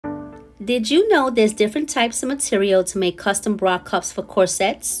Did you know there's different types of material to make custom bra cups for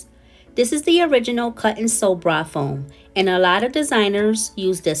corsets? This is the original cut and sew bra foam, and a lot of designers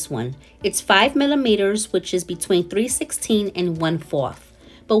use this one. It's 5 millimeters, which is between 3/16 and 1/4.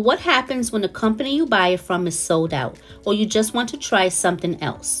 But what happens when the company you buy it from is sold out, or you just want to try something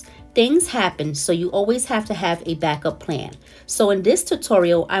else? Things happen, so you always have to have a backup plan. So in this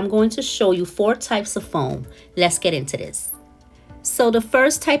tutorial, I'm going to show you 4 types of foam. Let's get into this. So the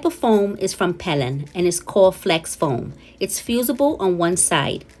first type of foam is from Pellon, and it's called Flex Foam. It's fusible on one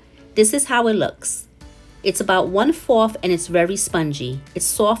side. This is how it looks. It's about 1/4 and it's very spongy. It's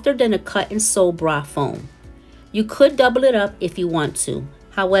softer than a cut and sew bra foam. You could double it up if you want to.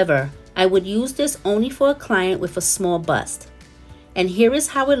 However, I would use this only for a client with a small bust. And here is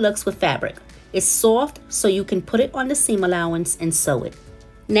how it looks with fabric. It's soft, so you can put it on the seam allowance and sew it.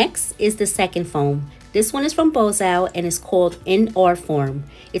 Next is the second foam. This one is from Bustier and is called NR Form.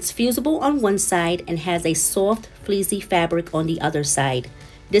 It's fusible on one side and has a soft, fleecy fabric on the other side.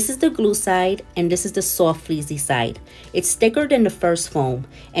 This is the glue side and this is the soft, fleecy side. It's thicker than the first foam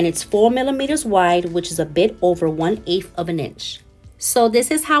and it's 4 millimeters wide, which is a bit over 1/8 of an inch. So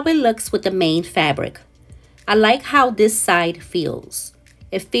this is how it looks with the main fabric. I like how this side feels.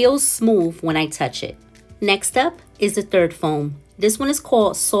 It feels smooth when I touch it. Next up is the third foam. This one is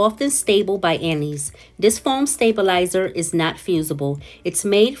called Soft and Stable by ALIEXPRESS. This foam stabilizer is not fusible. It's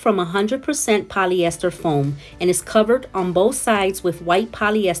made from 100% polyester foam and is covered on both sides with white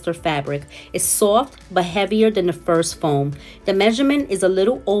polyester fabric. It's soft but heavier than the first foam. The measurement is a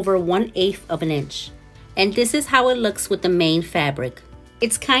little over 1/8 of an inch. And this is how it looks with the main fabric.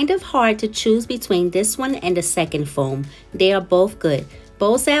 It's kind of hard to choose between this one and the second foam. They are both good.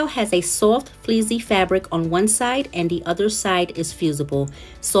 Bustier has a soft, fleecy fabric on one side and the other side is fusible.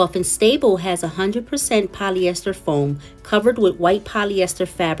 Soft and Stable has 100% polyester foam covered with white polyester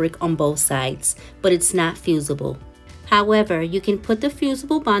fabric on both sides, but it's not fusible. However, you can put the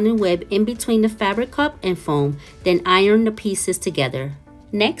fusible bonding web in between the fabric cup and foam, then iron the pieces together.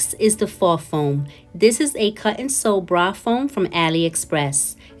 Next is the fourth foam. This is a cut and sew bra foam from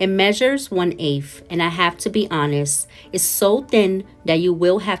ALIEXPRESS. It measures 1/8, and I have to be honest, it's so thin that you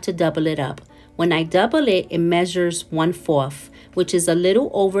will have to double it up. When I double it, it measures 1/4, which is a little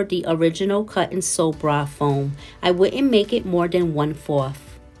over the original cut and sew bra foam. I wouldn't make it more than 1/4.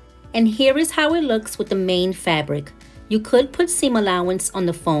 And here is how it looks with the main fabric. You could put seam allowance on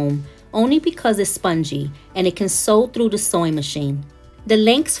the foam, only because it's spongy, and it can sew through the sewing machine. The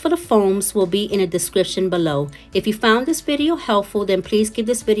links for the foams will be in the description below. If you found this video helpful, then please give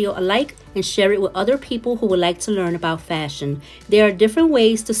this video a like and share it with other people who would like to learn about fashion. There are different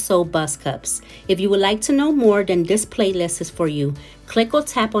ways to sew bust cups. If you would like to know more, then this playlist is for you. Click or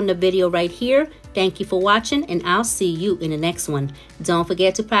tap on the video right here. Thank you for watching, and I'll see you in the next one. Don't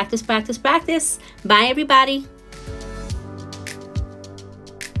forget to practice, practice, practice. Bye, everybody.